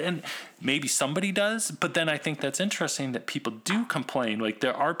somebody does, but then I think that's interesting that people do complain. Like,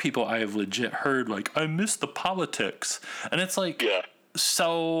 there are people I have legit heard, like, I miss the politics. And it's like,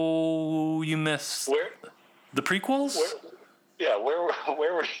 so you miss the prequels?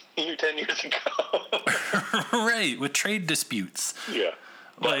 Where were you 10 years ago? Right, with trade disputes. Yeah.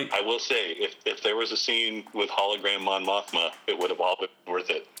 Like, I will say, if there was a scene with hologram Mon Mothma, it would have all been worth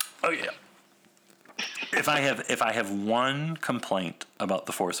it. Oh yeah. If I have one complaint about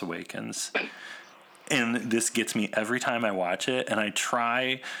The Force Awakens, and this gets me every time I watch it, and I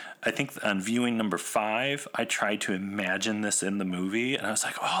think on viewing number 5, I tried to imagine this in the movie, and I was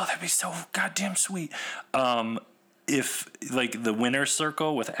like, oh, that'd be so goddamn sweet. If, like, the Winter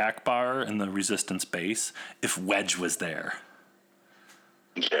Circle with Akbar and the Resistance base, if Wedge was there.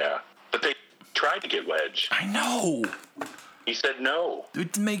 Yeah, but they tried to get Wedge. I know. He said no.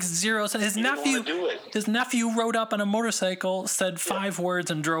 It makes zero sense. His nephew rode up on a motorcycle, said 5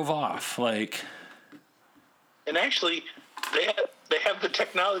 words, and drove off. Like, and actually, they have the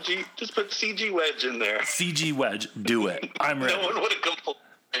technology. Just put CG Wedge in there. CG Wedge, do it. I'm ready. No one would have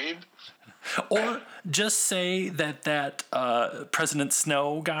complained. Or just say that President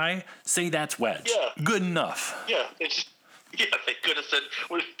Snow guy, say that's Wedge. Yeah. Good enough. Yeah. They could have said,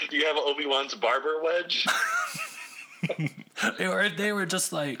 do you have Obi-Wan's barber wedge? They were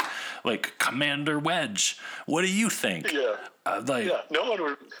just like Commander Wedge. What do you think? Yeah.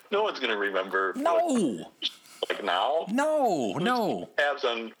 No one's gonna remember. No. Like now? No. Tabs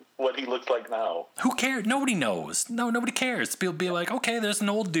on what he looks like now. Who cares? Nobody knows. No, nobody cares. People be like, okay, there's an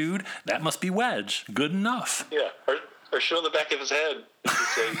old dude. That must be Wedge. Good enough. Yeah. Or show the back of his head. And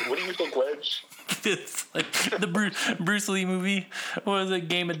just say, what do you think, Wedge? It's like the Bruce Lee movie. What was it?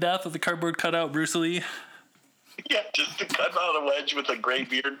 Game of Death with the cardboard cutout Bruce Lee. Yeah, just to cut out a Wedge with a gray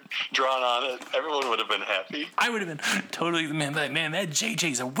beard drawn on it. Everyone would have been happy. I would have been totally the man. Like, man, that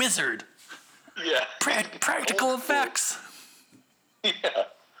JJ's a wizard. Yeah. Practical effects. Yeah.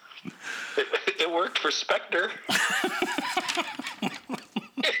 It worked for Spectre.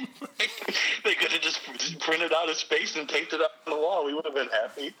 They could have just printed out his face and taped it up on the wall. We would have been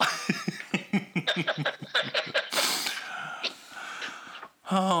happy.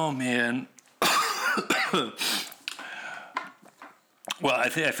 Oh man. Well, I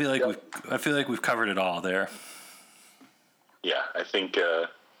feel like we've covered it all there. Yeah, I think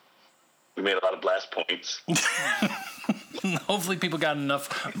we made a lot of blast points. Hopefully, people got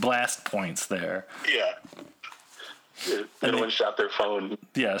enough blast points there. Yeah. Everyone shot their phone.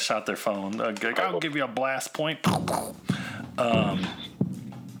 Yeah, shot their phone. I'll give you a blast point. All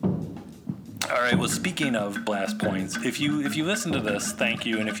right. Well, speaking of blast points, if you listen to this, thank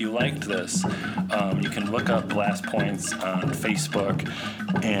you. And if you liked this, you can look up Blast Points on Facebook,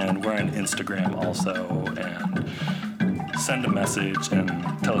 and we're on Instagram also. And send a message and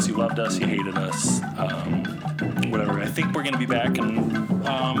tell us you loved us, you hated us, whatever. I think we're gonna be back in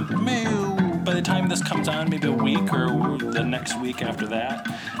May, by the time this comes on, maybe a week or the next week after that.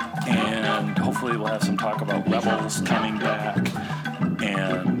 And hopefully we'll have some talk about Rebels coming back.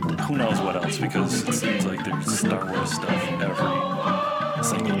 And who knows what else, because it seems like there's Star Wars stuff every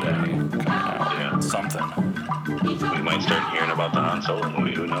single day coming out. Yeah. Something. We might start hearing about the Han Solo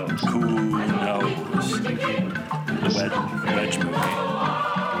movie. Who knows? Who knows? The Wedge movie.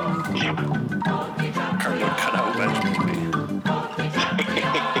 Cardboard cutout Wedge movie.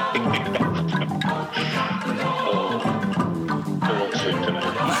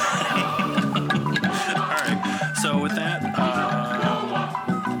 Alright, so with that,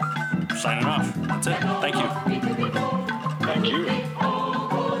 signing off. That's it. Thank you. Thank you.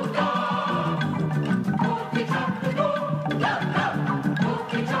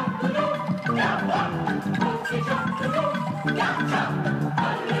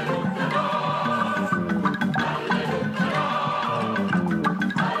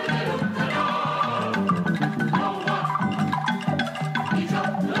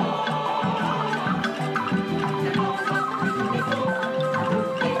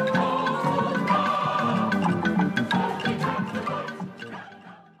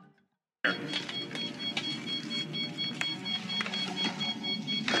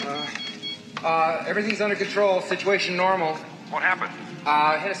 Everything's under control. Situation normal. What happened?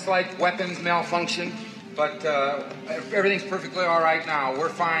 Had a slight weapons malfunction, but everything's perfectly all right now. We're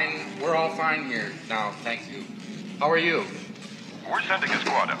fine. We're all fine here now. Thank you. How are you? We're sending a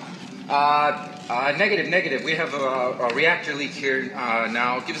squad out. Negative. We have a reactor leak here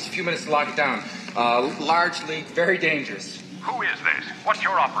now. Give us a few minutes to lock it down. Large leak, very dangerous. Who is this? What's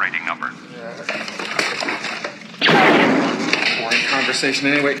your operating number? Boring conversation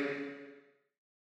anyway.